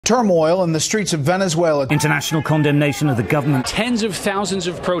Turmoil in the streets of Venezuela. International condemnation of the government. Tens of thousands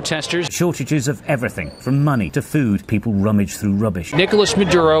of protesters. Shortages of everything, from money to food. People rummage through rubbish. Nicolas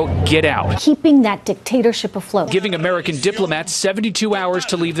Maduro, get out. Keeping that dictatorship afloat. Giving American diplomats 72 hours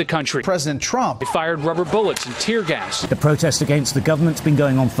to leave the country. President Trump. They fired rubber bullets and tear gas. The protest against the government's been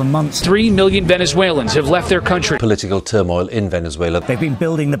going on for months. 3 million Venezuelans have left their country. Political turmoil in Venezuela. They've been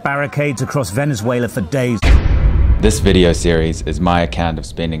building the barricades across Venezuela for days. This video series is my account of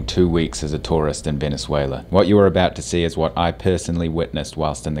spending 2 weeks as a tourist in Venezuela. What you are about to see is what I personally witnessed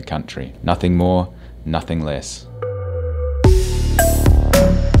whilst in the country. Nothing more, nothing less.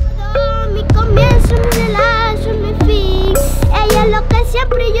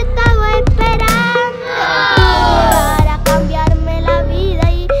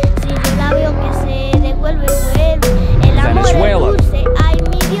 Venezuela.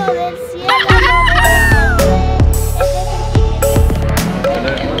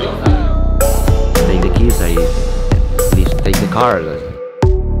 Please take the car.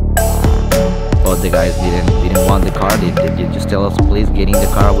 But the guys didn't want the car. They just tell us, please get in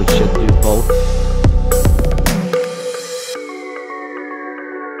the car. We should do both.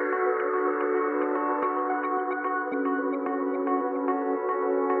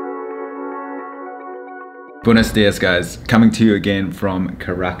 Buenos dias, guys. Coming to you again from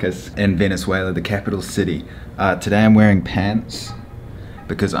Caracas in Venezuela, the capital city. Today I'm wearing pants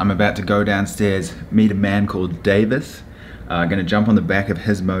because I'm about to go downstairs, meet a man called Davis. Gonna jump on the back of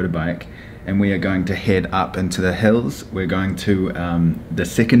his motorbike and we are going to head up into the hills. We're going to the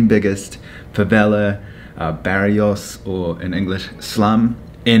second biggest favela, barrios, or in English, slum,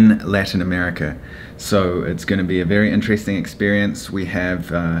 in Latin America. So it's going to be a very interesting experience. We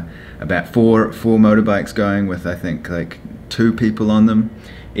have about four motorbikes going with, I think, like 2 people on them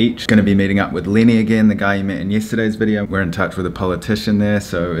each. Going to be meeting up with Lenny again, the guy you met in yesterday's video. We're in touch with a politician there,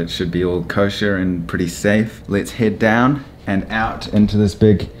 so it should be all kosher and pretty safe. Let's head down and out into this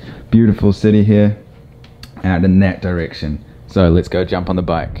big, beautiful city here, out in that direction. So let's go jump on the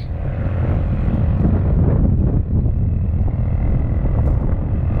bike.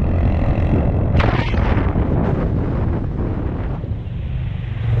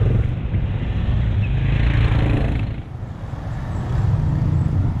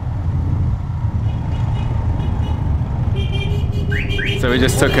 So we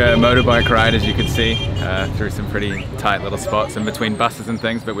just took a motorbike ride, as you can see, through some pretty tight little spots in between buses and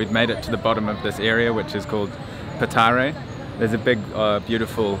things, but we've made it to the bottom of this area, which is called Petare. There's a big,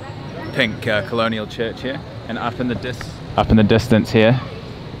 beautiful pink colonial church here, and up in the distance here,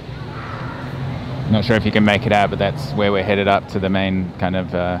 not sure if you can make it out, but that's where we're headed up to the main kind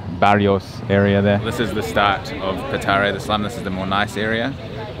of barrios area there. This is the start of Petare, the slum. This is the more nice area,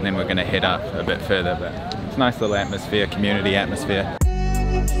 and then we're going to head up a bit further, but it's a nice little atmosphere, community atmosphere.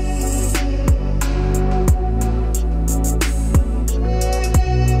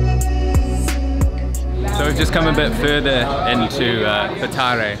 So we've just come a bit further into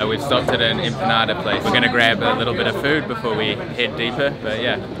Petare. We've stopped at an empanada place. We're going to grab a little bit of food before we head deeper, but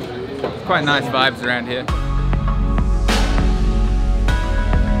yeah, it's quite nice vibes around here.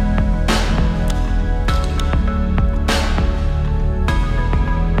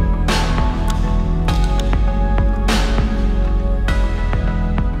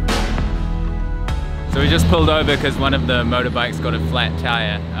 So we just pulled over because one of the motorbikes got a flat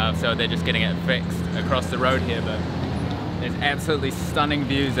tire, so they're just getting it fixed across the road here, but there's absolutely stunning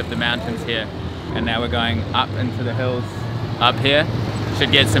views of the mountains here. And now we're going up into the hills up here.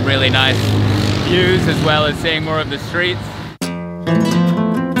 Should get some really nice views as well as seeing more of the streets.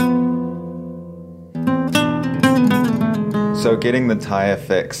 So getting the tire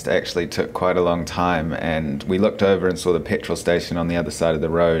fixed actually took quite a long time, and we looked over and saw the petrol station on the other side of the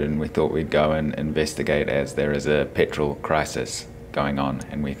road, and we thought we'd go and investigate as there is a petrol crisis going on,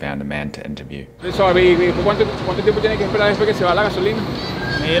 and we found a man to interview. ¿Cuánto tiempo tiene que esperar después que se va la gasolina?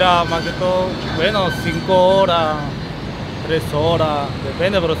 Mira, más que todo, bueno, 5 horas, 3 horas,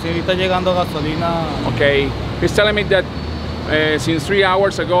 depende, pero si está llegando gasolina. Okay, he's telling me that since 3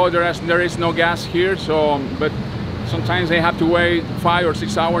 hours ago there is no gas here, so but sometimes they have to wait 5 or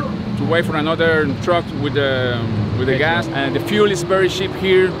 6 hours to wait for another truck with the gas, and the fuel is very cheap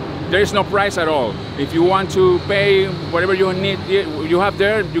here. There is no price at all. If you want to pay whatever you need, you have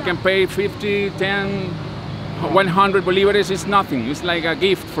there, you can pay 50, 10, 100 bolívares. It's nothing. It's like a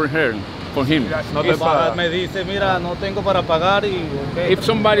gift for her, for him. Me dice, mira, no tengo para pagar y okay. If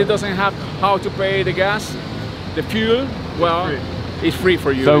somebody doesn't have how to pay the gas, the fuel, well, it's free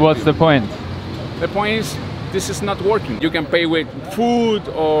for you. So what's the point? The point is, this is not working. You can pay with food,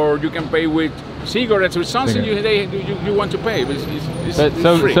 or you can pay with cigarettes or something you want to pay. But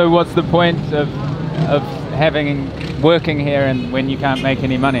it's free. So what's the point of working here and when you can't make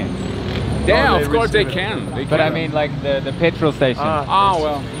any money? Yeah, of course they can. But I mean, like the petrol station.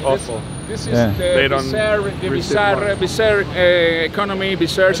 Well, this is the bizarre economy,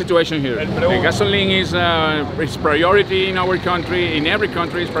 bizarre situation here. The gasoline is priority in our country, in every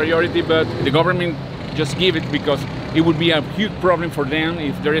country is priority, but the government just give it because it would be a huge problem for them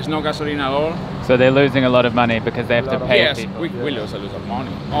if there is no gasoline at all. So they're losing a lot of money because they have to pay people. Yes, we lose a lot of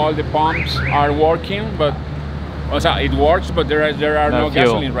money. All the pumps are working, but it works, but there are no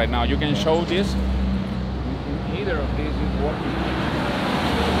gasoline right now. You can show this. Neither of these is working.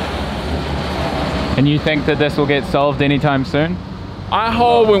 And you think that this will get solved anytime soon? I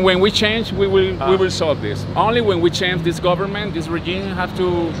hope when we change, we will solve this. Only when we change this government, this regime have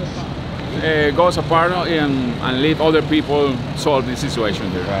to go apart and let other people solve this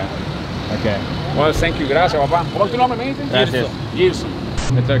situation here. Right. Okay. Well, thank you. Gracias, papá. ¿Cómo es tu nombre, me dices? Gracias. Gilson.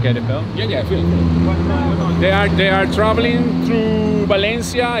 It's okay to film? Yeah, film. They are traveling through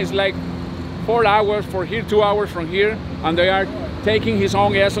Valencia. It's like 4 hours for here, 2 hours from here, and they are taking his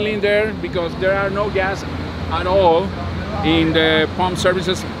own gasoline there because there are no gas at all in the pump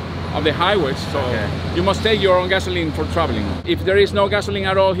services of the highways. So you must take your own gasoline for traveling. If there is no gasoline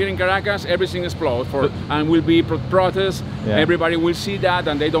at all here in Caracas, everything explodes and will be protests. Yeah. Everybody will see that,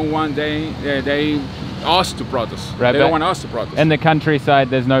 and they don't want us to protest. Right, they don't want us to protest. In the countryside,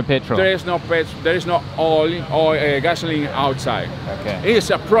 there's no petrol. There is no petrol. There is no oil or gasoline outside. Okay. It's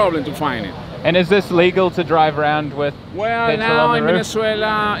a problem to find it. And is this legal to drive around with Well, now in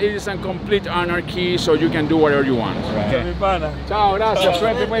Venezuela it is a complete anarchy, so you can do whatever you want. Right. Ciao, gracias.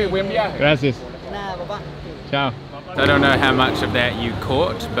 Suerte, buen viaje. Gracias. Ciao. I don't know how much of that you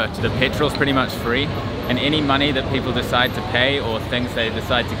caught, but the petrol's pretty much free, and any money that people decide to pay or things they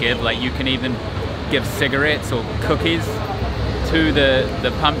decide to give, like you can even give cigarettes or cookies to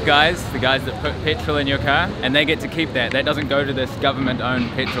the pump guys, the guys that put petrol in your car, and they get to keep that. That doesn't go to this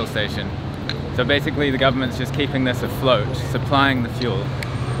government-owned petrol station. So basically the government's just keeping this afloat, supplying the fuel,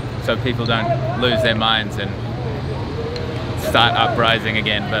 so people don't lose their minds and start uprising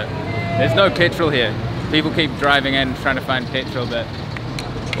again. But there's no petrol here. People keep driving in trying to find petrol, but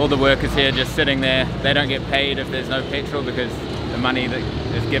all the workers here just sitting there. They don't get paid if there's no petrol because the money that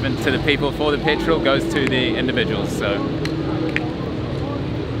is given to the people for the petrol goes to the individuals. So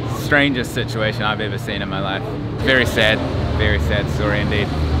strangest situation I've ever seen in my life. Very sad story indeed.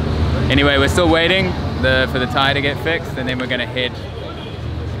 Anyway, we're still waiting for the tire to get fixed, and then we're going to head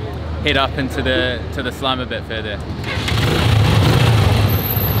up into the slum a bit further.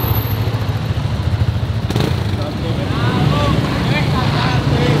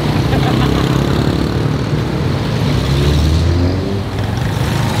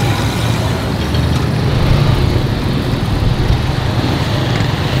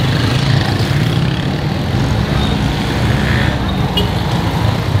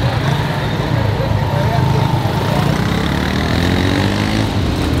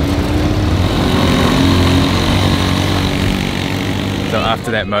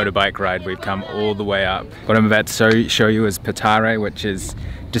 After that motorbike ride, we've come all the way up. What I'm about to show you is Petare, which is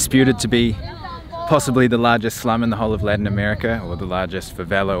disputed to be possibly the largest slum in the whole of Latin America, or the largest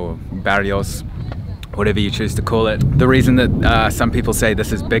favela or barrios, whatever you choose to call it. The reason that some people say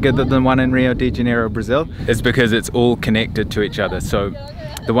this is bigger than the one in Rio de Janeiro, Brazil, is because it's all connected to each other. So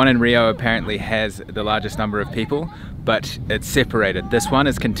the one in Rio apparently has the largest number of people, but it's separated. This one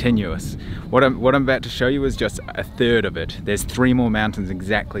is continuous. What I'm about to show you is just a third of it. There's 3 more mountains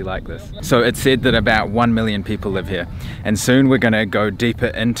exactly like this. So it's said that about 1 million people live here, and soon we're gonna go deeper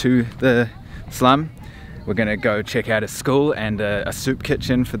into the slum. We're gonna go check out a school and a soup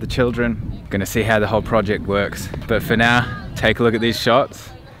kitchen for the children. Gonna see how the whole project works. But for now, take a look at these shots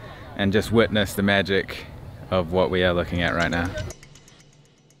and just witness the magic of what we are looking at right now.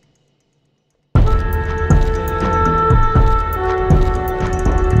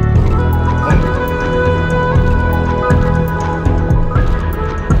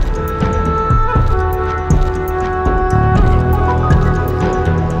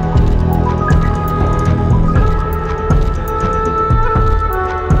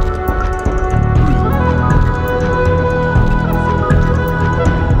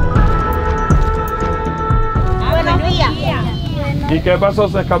 ¿Qué pasó?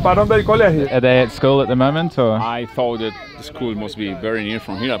 ¿Se escaparon del colegio? Are they at school at the moment, or? I thought that the school must be very near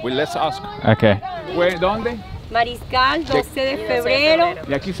from here, but let's ask. Okay. ¿Dónde? Mariscal, 12 de febrero.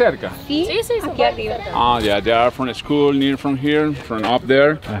 ¿De aquí cerca? Sí, aquí arriba. Ah, yeah, they are from the school near from here, from up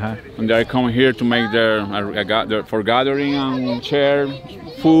there, and they are coming here to make for gathering and share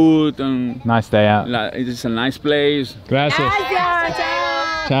food and Nice day out. it is a nice place. Gracias.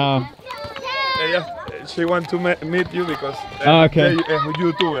 Ciao. She wants to meet you because okay. es un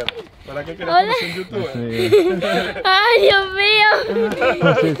youtuber. ¿Para qué quieres conocer un youtuber? Ay, Dios mío.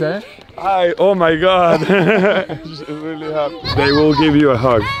 What's he say? Hi, oh my God. She's really happy. They will give you a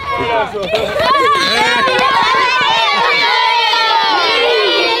hug.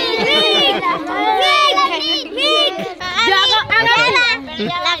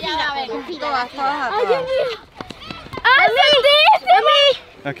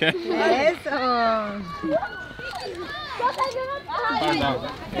 Okay. Eso.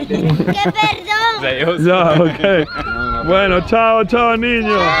 Ya, okay. Bueno, chao, chao,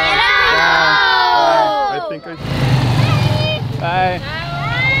 niño. I think Bye.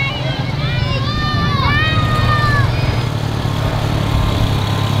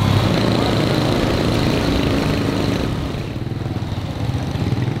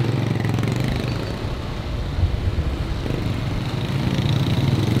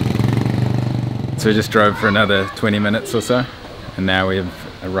 So we just drove for another 20 minutes or so, and now we're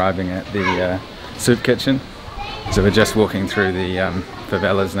arriving at the soup kitchen. So we're just walking through the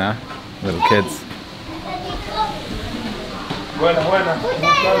favelas now, little kids. Buena, buena.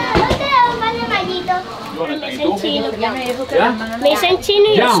 Me dicen chino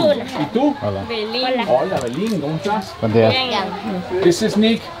y Osuna. ¿Y tú? Hola. Hola, Belín, ¿cómo estás? Buen día. This is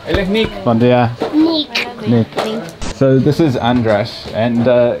Nick. Él es Nick. Buen día. Nick. Nick. So this is Andras, and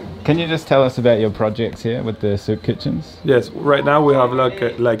can you just tell us about your projects here with the soup kitchens? Yes, right now we have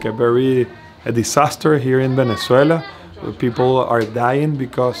like a very disaster here in Venezuela. People are dying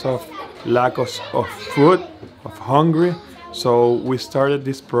because of lack of food, of hunger. So we started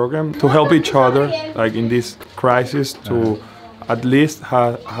this program to help each other, like in this crisis, to at least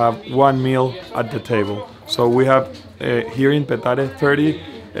have one meal at the table. So we have here in Petare 30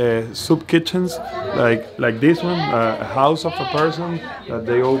 soup kitchens like this one, a house of a person that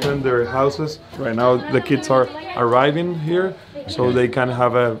they open their houses. Right now the kids are arriving here, so they can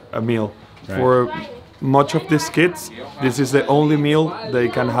have a meal. Right. For much of these kids, this is the only meal they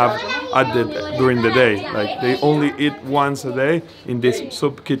can have during the day. Like they only eat once a day in these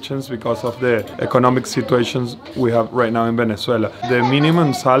soup kitchens because of the economic situations we have right now in Venezuela. The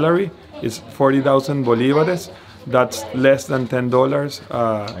minimum salary is 40,000 bolívares. That's less than $10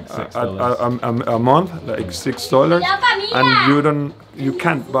 a month, like $6, and you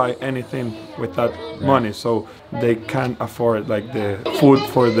can't buy anything with that money. So they can't afford like the food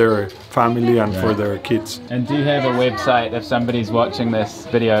for their family and for their kids. And do you have a website, if somebody's watching this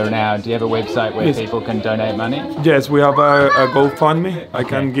video now, do you have a website where people can donate money? Yes, we have a GoFundMe. I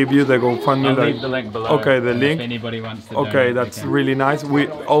can give you the GoFundMe. I'll leave the link below. Okay, the link. If anybody wants to donate, donate, that's really nice. We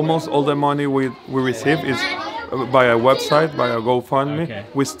almost all the money we receive is by a website, by a GoFundMe. Okay.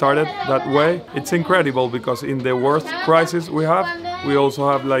 We started that way. It's incredible because in the worst crisis we also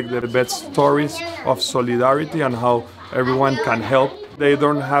have like the best stories of solidarity and how everyone can help. They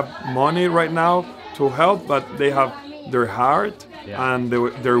don't have money right now to help, but they have their heart and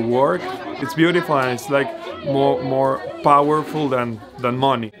their work. It's beautiful and it's like more powerful than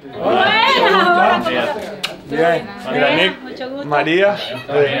money. Yeah, mira, Nick, Maria,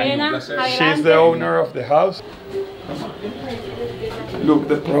 she's the owner of the house. Look,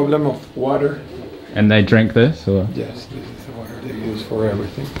 the problem of water. And they drink this, or? Yes, this is the water they use for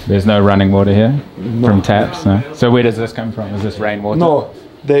everything. There's no running water here? No. From taps, no? So where does this come from? Is this rainwater? No,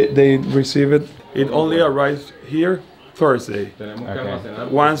 they receive it. It only arrives here Thursday,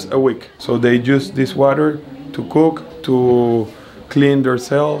 once a week. So they use this water to cook, to clean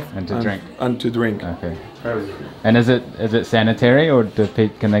themselves, and to drink. And to drink. Okay. And is it sanitary, or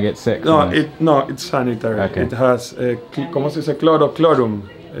can they get sick? No, it's sanitary. Okay. It has ¿cómo se dice? Chlorum.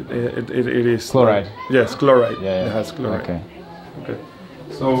 It is chloride. Yes, chloride. Yeah. It has chloride. Okay. Okay.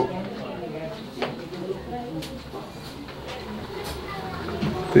 So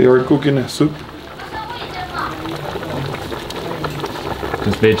they are cooking a soup.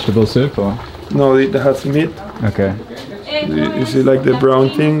 Just vegetable soup, or? No, it has meat. Okay. You see, like the brown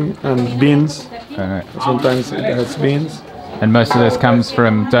thing and beans. Alright. Sometimes it has beans. And most of this comes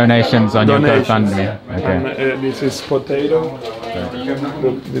from donations on your GoFundMe. Okay. And this is potato.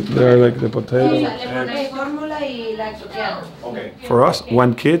 Look, they are like the potato. For us,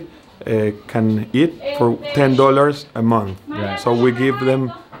 one kid can eat for $10 a month. Right. So we give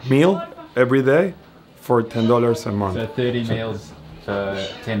them meal every day for $10 a month. So 30 meals for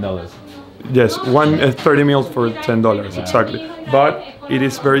 $10. Yes, 30 meals for $10, exactly. But it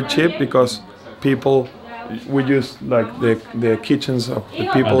is very cheap because we use like the kitchens of the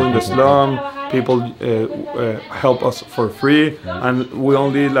people in the slum people help us for free, and we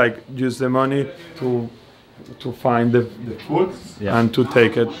only like use the money to find the food and to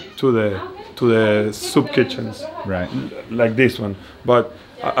take it to the soup kitchens, right? Like this one. But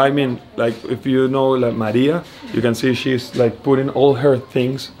I mean, like if you know like Maria, you can see she's like putting all her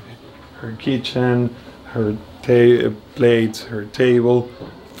things, her kitchen, her plates, her table,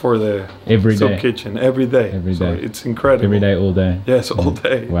 for the soup kitchen every day. So it's incredible. Every day, all day. Yes, all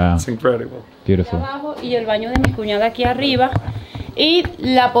day. Wow. It's incredible. Beautiful. Y el baño de mi cuñada aquí arriba. Y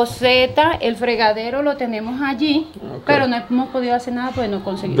la poceta, el fregadero lo tenemos allí, pero no hemos podido hacer nada porque no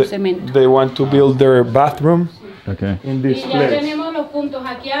conseguimos cemento. They want to build their bathroom in this y ya place. tenemos los puntos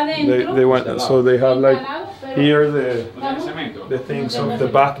aquí adentro. They want, so they have like here the things of the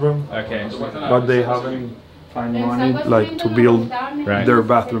bathroom, but they haven't find money like to build their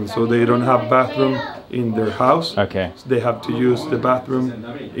bathroom, so they don't have bathroom in their house. So they have to use the bathroom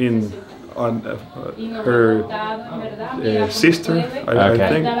in her sister, I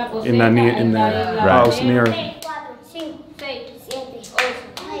think, in a house near.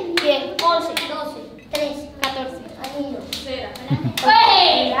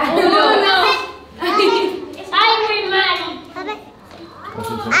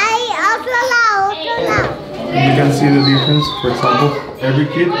 You can see the difference. For example, every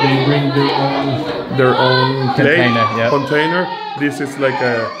kid they bring their own container. This is like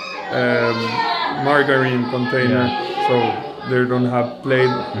a margarine container, so they don't have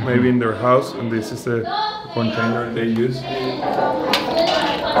plate maybe in their house, and this is the container they use.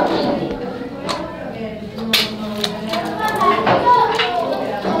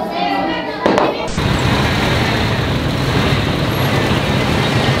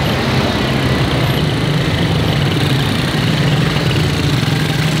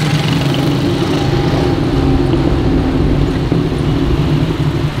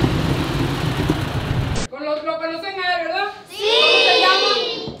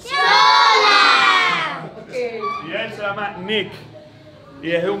 Nick,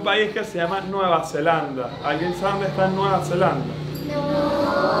 y es de un país que se llama Nueva Zelanda. ¿Alguien sabe dónde está Nueva Zelanda?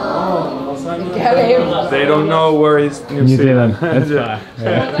 No saben. They don't know where is New Zealand.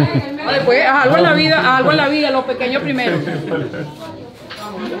 Pues algo en la vida, lo pequeño primero.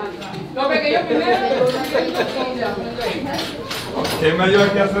 Lo pequeño primero. ¿Quién me ayuda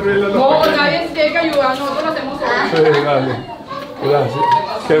aquí a servirle los No, pequeños? nadie tiene que ayudar, nosotros lo hacemos solos. Sí, vale. Gracias.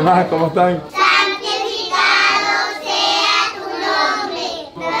 ¿Qué más? ¿Cómo están?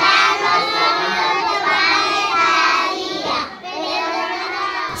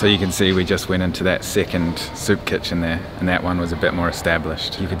 So you can see we just went into that second soup kitchen there, and that one was a bit more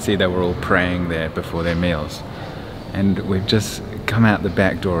established. You could see they were all praying there before their meals. And we've just come out the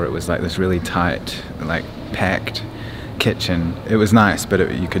back door. It was like this really tight, like packed kitchen. It was nice,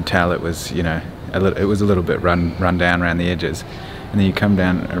 but you could tell it was, you know, it was a little bit run down around the edges. And then you come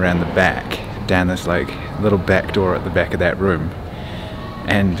down around the back, down this like little back door at the back of that room,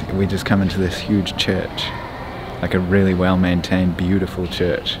 and we just come into this huge church. Like a really well-maintained, beautiful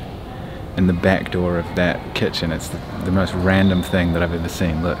church. In the back door of that kitchen, it's the most random thing that I've ever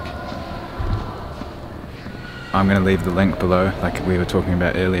seen. Look. I'm gonna leave the link below, like we were talking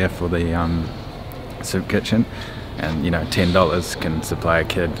about earlier, for the soup kitchen. And you know, $10 can supply a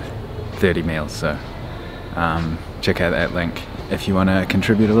kid 30 meals, so check out that link if you wanna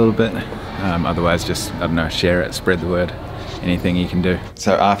contribute a little bit. Otherwise just, I don't know, share it, spread the word. Anything you can do.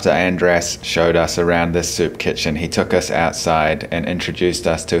 So after Andras showed us around this soup kitchen, he took us outside and introduced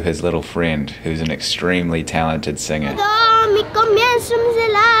us to his little friend, who's an extremely talented singer. Mi comienzo, mi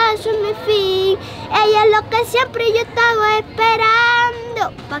celazo, mi fin. Ella es lo que siempre yo estaba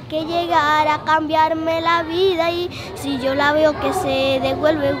esperando, pa' que llegara a cambiarme la vida. Y si yo la veo que se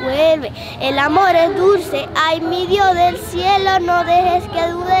devuelve, vuelve. El amor es dulce, ay mi Dios del cielo, no dejes que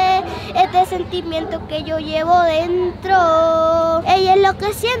dude este sentimiento que yo llevo dentro. Ella es lo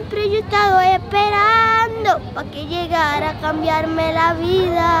que siempre yo he estado esperando, pa' que llegara a cambiarme la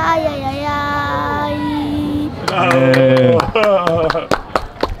vida. Ay, ay, ay, ay.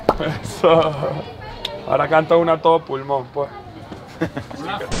 Eso. Ahora canta una a todo pulmón, pues.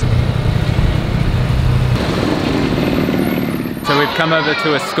 So we've come over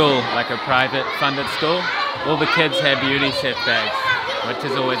to a school, like a private funded school. All the kids have UNICEF bags, which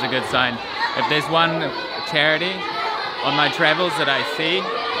is always a good sign. If there's one charity on my travels that I see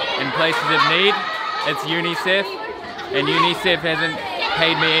in places of need, it's UNICEF. And UNICEF hasn't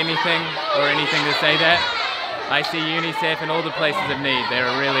paid me anything or anything to say that. I see UNICEF in all the places of need. They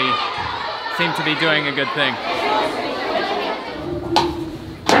really seem to be doing a good thing.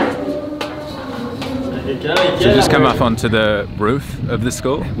 So just come up onto the roof of the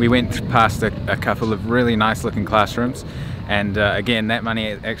school. We went past a couple of really nice looking classrooms, and again, that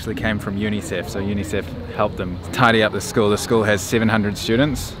money actually came from UNICEF, so UNICEF helped them tidy up the school. The school has 700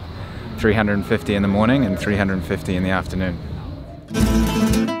 students, 350 in the morning and 350 in the afternoon.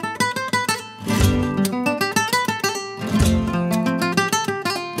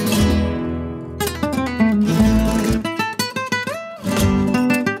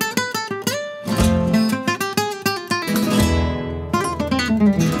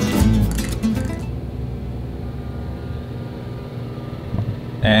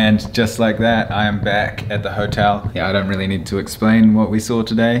 And just like that, I am back at the hotel. Yeah, I don't really need to explain what we saw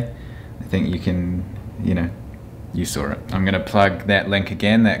today. I think you can, you saw it. I'm gonna plug that link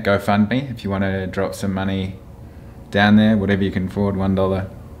again, that GoFundMe, if you wanna drop some money down there, whatever you can afford, $1,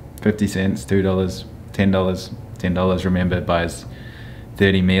 50 cents, $2, $10. $10, remember, buys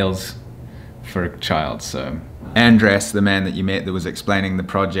 30 meals for a child, so. Andras, the man that you met that was explaining the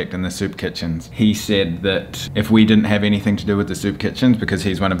project in the soup kitchens, he said that if we didn't have anything to do with the soup kitchens, because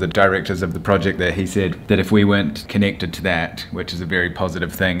he's one of the directors of the project there, he said that if we weren't connected to that, which is a very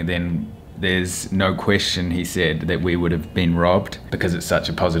positive thing, then there's no question, he said, that we would have been robbed, because it's such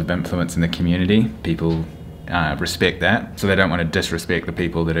a positive influence in the community. People respect that, so they don't want to disrespect the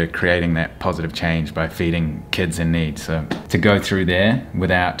people that are creating that positive change by feeding kids in need. So to go through there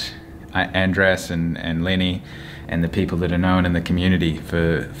without Andras and Lenny and the people that are known in the community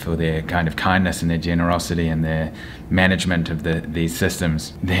for their kind of kindness and their generosity and their management of these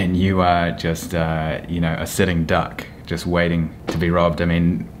systems, then you are just a sitting duck just waiting to be robbed. I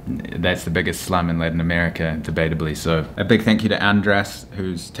mean, that's the biggest slum in Latin America, debatably. So a big thank you to Andras,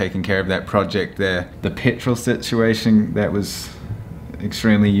 who's taking care of that project there. The petrol situation, that was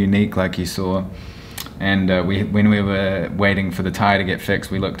extremely unique, like you saw. And when we were waiting for the tire to get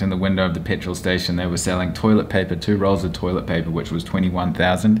fixed, we looked in the window of the petrol station. They were selling toilet paper, 2 rolls of toilet paper, which was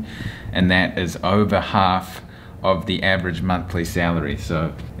 21,000, and that is over half of the average monthly salary.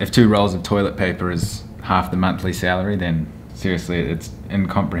 So if 2 rolls of toilet paper is half the monthly salary, then seriously, it's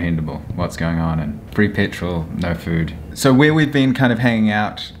incomprehensible what's going on. And free petrol, no food. So where we've been kind of hanging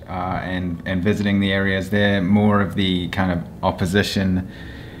out and visiting the areas, they're more of the kind of opposition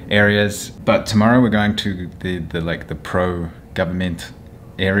areas, but tomorrow we're going to the pro-government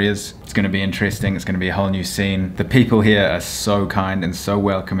areas. It's going to be interesting. It's going to be a whole new scene. The people here are so kind and so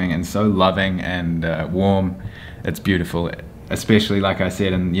welcoming and so loving and warm. It's beautiful, especially, like I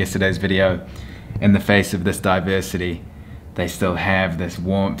said in yesterday's video, in the face of this diversity, they still have this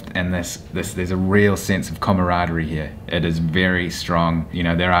warmth and there's a real sense of camaraderie here. It is very strong.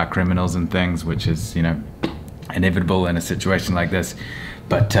 There are criminals and things, which is inevitable in a situation like this.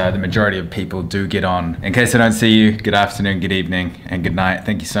 But the majority of people do get on. In case I don't see you, good afternoon, good evening, and good night.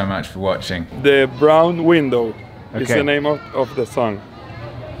 Thank you so much for watching. The Brown Window is the name of the song.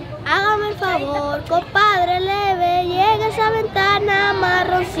 Hágame el favor, compadre leve, llega a esa ventana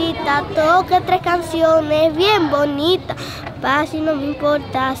marroncita, toque 3 canciones bien bonitas, paz y no me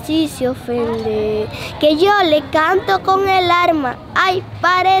importa si se ofende, que yo le canto con el arma, ay,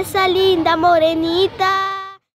 para esa linda morenita.